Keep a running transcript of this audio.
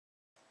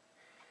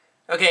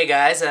Okay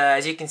guys,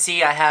 as you can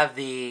see I have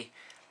the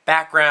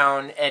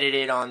background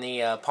edited on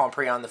the Palm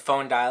Pre on the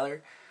phone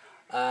dialer.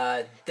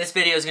 This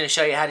video is going to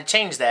show you how to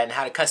change that and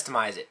how to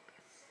customize it.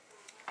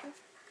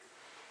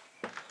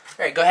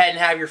 Alright, go ahead and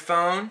have your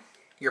phone,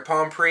 your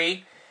Palm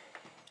Pre,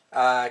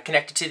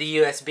 connected to the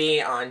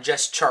USB on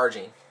just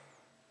charging.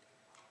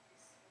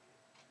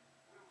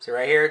 So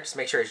right here, just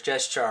make sure it's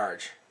just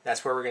charge.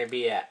 That's where we're going to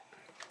be at.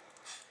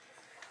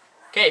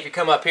 Okay, if you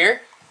come up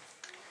here,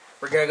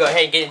 we're going to go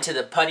ahead and get into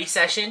the putty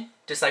session,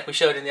 just like we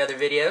showed in the other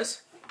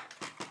videos.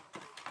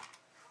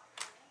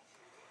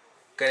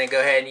 Going to go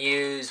ahead and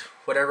use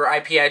whatever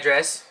IP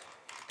address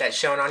that's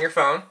shown on your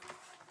phone.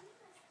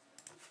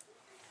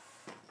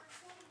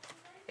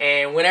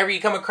 And whenever you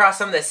come across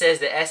something that says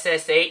the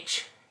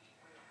SSH,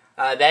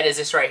 that is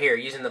this right here,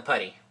 using the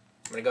putty.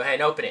 I'm going to go ahead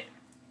and open it.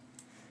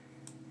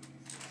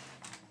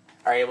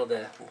 Are you able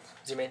to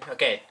zoom in?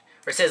 Okay.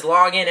 Where it says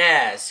login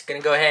as, going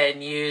to go ahead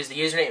and use the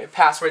username and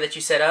password that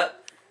you set up.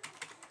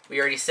 We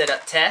already set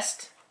up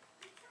test,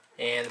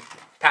 and the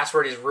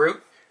password is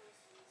root.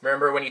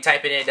 Remember, when you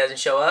type it in, it doesn't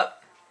show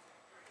up.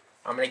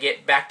 I'm going to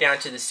get back down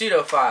to the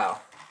sudo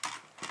file,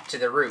 to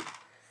the root.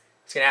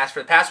 It's going to ask for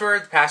the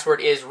password. The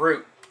password is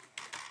root.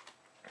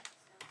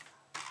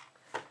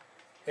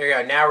 There you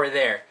go. Now we're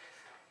there.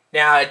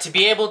 Now, to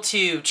be able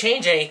to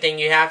change anything,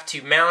 you have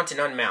to mount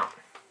and unmount.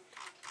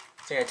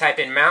 So you're going to type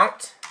in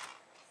mount,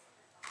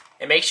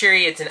 and make sure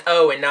it's an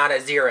O and not a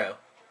 0.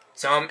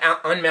 So I'm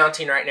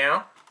unmounting right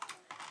now.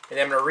 And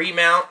then I'm going to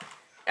remount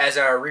as a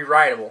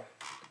rewritable.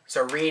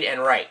 So read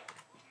and write.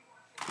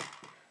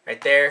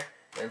 Right there,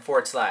 and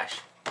 /.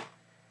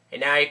 And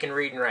now you can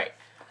read and write.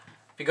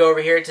 If you go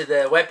over here to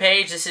the web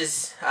page, this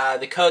is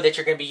the code that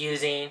you're going to be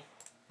using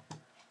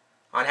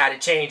on how to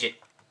change it.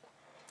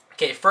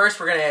 Okay, first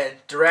we're going to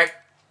direct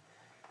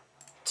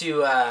to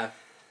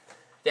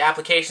the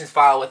applications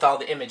file with all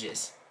the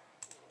images.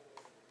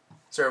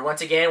 So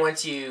once again,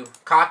 once you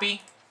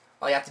copy,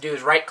 all you have to do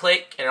is right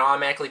click and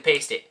automatically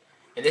paste it.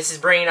 And this is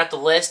bringing up the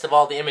list of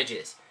all the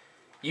images.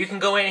 You can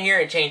go in here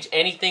and change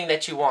anything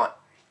that you want.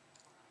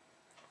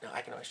 No,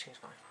 I can always change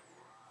mine.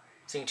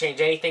 So you can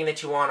change anything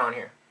that you want on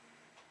here.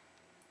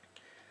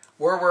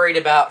 We're worried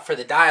about, for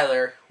the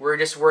dialer, we're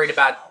just worried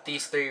about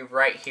these three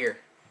right here.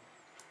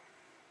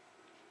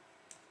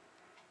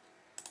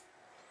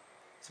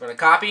 So I'm going to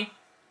copy.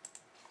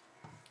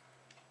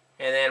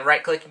 And then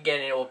right click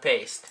again and it will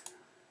paste.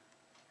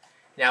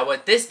 Now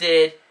what this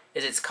did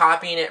is it's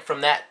copying it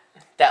from that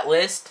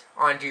list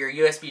onto your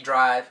USB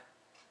drive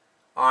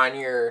on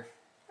your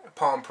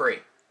Palm Pre.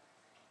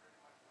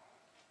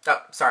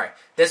 Oh, sorry.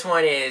 This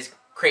one is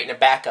creating a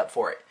backup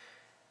for it.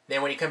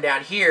 Then when you come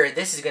down here,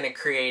 this is going to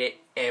create it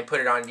and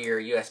put it onto your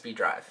USB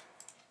drive.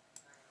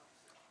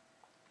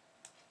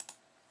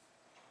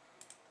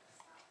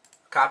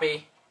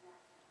 Copy,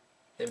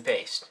 then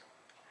paste.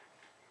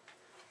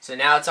 So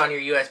now it's on your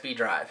USB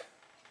drive.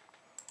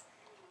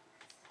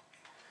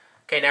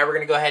 Okay, now we're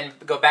going to go ahead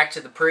and go back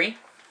to the Pre.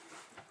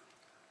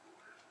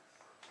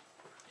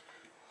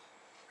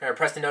 We're going to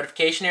press the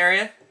notification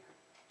area.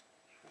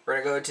 We're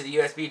going to go to the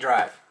USB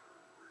drive.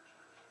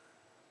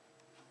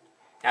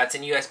 Now it's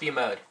in USB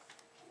mode.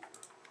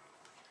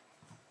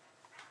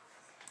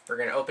 We're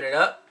going to open it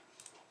up.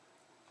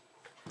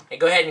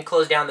 And go ahead and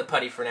close down the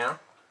putty for now.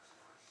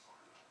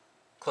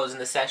 Closing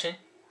the session.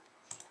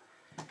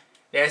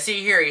 Now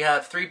see here you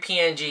have 3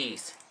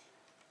 PNGs.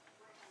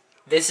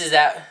 This is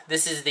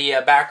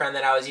the background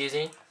that I was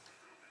using.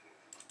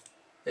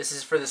 This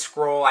is for the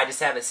scroll. I just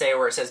have it say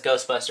where it says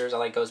Ghostbusters. I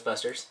like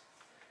Ghostbusters.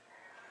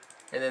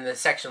 And then the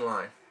section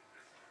line.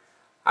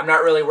 I'm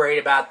not really worried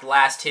about the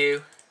last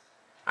two.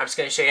 I'm just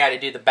going to show you how to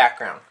do the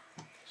background.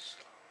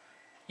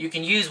 You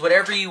can use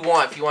whatever you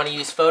want. If you want to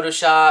use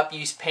Photoshop,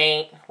 use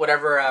Paint,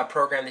 whatever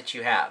program that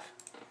you have.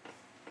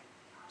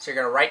 So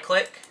you're going to right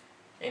click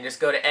and just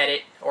go to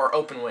Edit or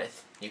Open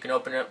With. You can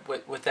open it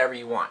with whatever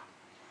you want.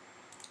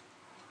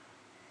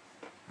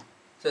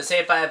 So say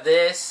if I have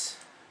this,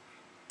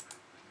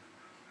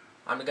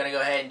 I'm going to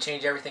go ahead and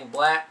change everything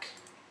black,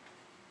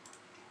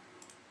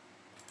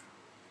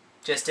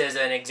 just as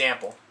an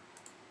example.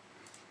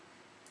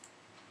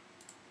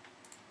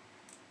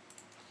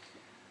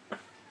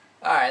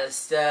 Alright,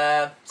 let's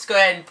go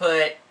ahead and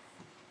put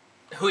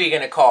who are you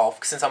going to call,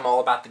 since I'm all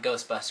about the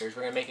Ghostbusters.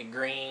 We're going to make it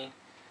green,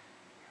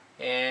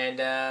 and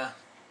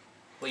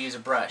we'll use a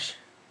brush.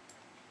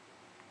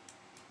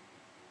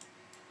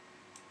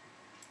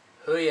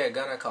 Who you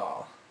gonna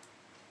call?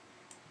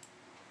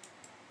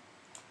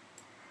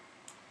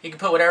 You can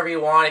put whatever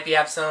you want. If you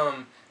have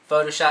some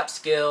Photoshop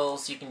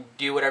skills, you can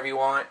do whatever you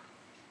want.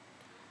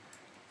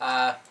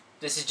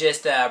 This is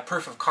just a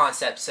proof of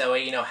concept, so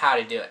you know how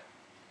to do it.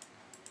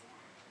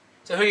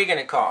 So who are you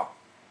gonna call?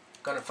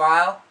 Go to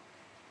File,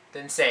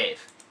 then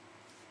Save.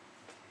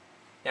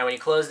 Now when you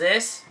close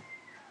this,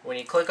 when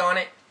you click on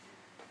it,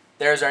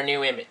 there's our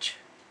new image.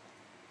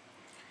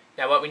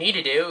 Now what we need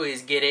to do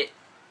is get it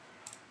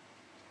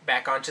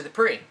back onto the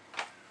Pre.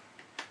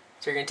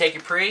 So you're going to take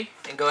your Pre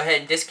and go ahead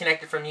and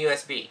disconnect it from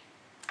USB.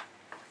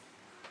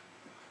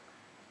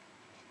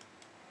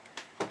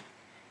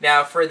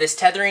 Now for this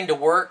tethering to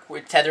work,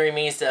 what tethering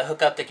means to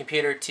hook up the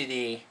computer to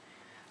the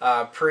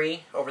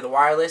pre over the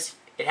wireless,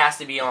 it has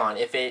to be on.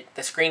 If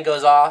the screen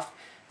goes off,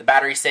 the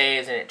battery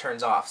saves and it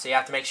turns off. So you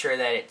have to make sure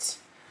that it's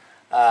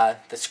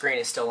the screen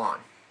is still on.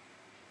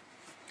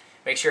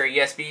 Make sure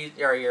your USB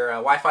or your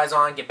Wi-Fi is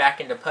on. Get back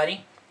into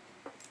PuTTY.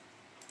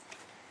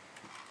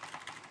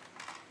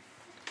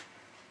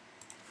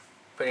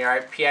 Put in your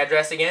IP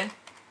address again.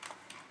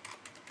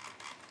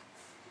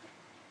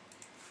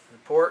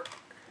 Port.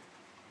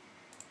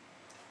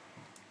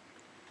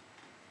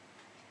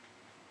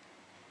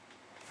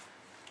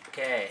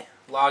 Okay,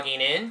 logging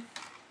in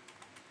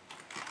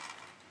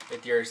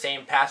with your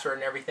same password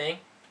and everything.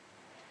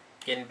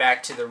 Getting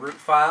back to the root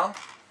file.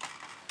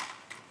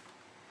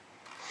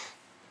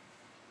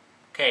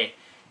 Okay,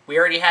 we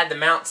already had the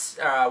mounts.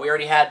 We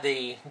already had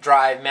the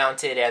drive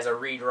mounted as a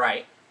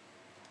read-write.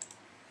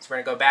 So we're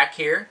going to go back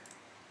here.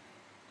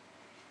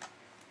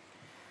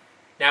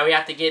 Now we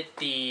have to get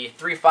the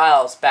 3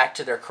 files back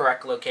to their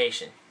correct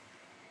location.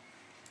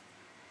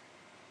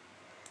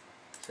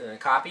 So then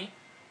copy,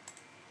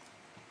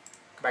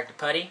 go back to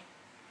PuTTY,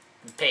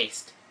 and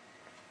paste.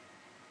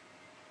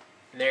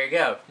 And there you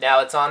go.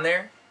 Now it's on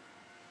there.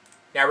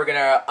 Now we're going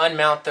to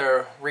unmount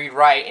the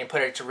read-write and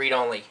put it to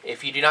read-only.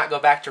 If you do not go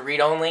back to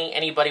read-only,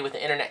 anybody with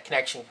an internet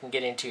connection can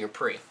get into your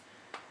pre.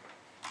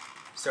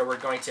 So we're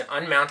going to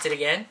unmount it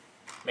again.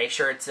 Make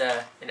sure it's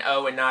an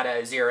O and not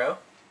a 0.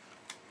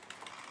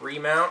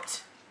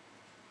 Remount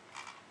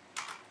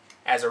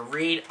as a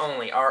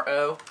read-only,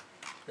 R-O,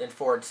 then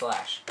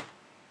 /.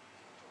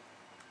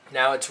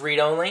 Now it's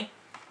read-only.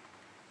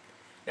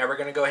 Now we're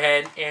going to go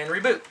ahead and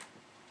reboot.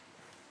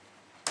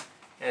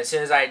 And as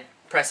soon as I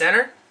press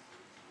enter,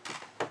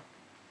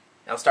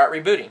 it'll start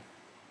rebooting.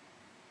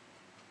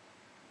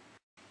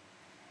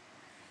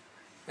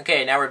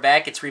 Okay, now we're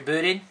back. It's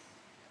rebooted.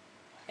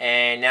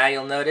 And now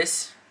you'll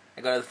notice,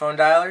 I go to the phone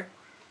dialer,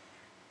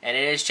 and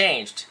it has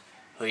changed.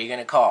 Who are you going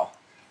to call?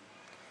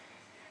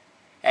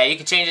 You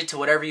can change it to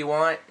whatever you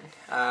want.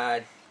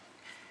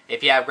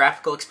 If you have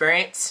graphical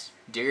experience,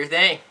 do your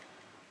thing.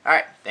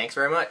 Alright, thanks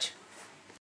very much.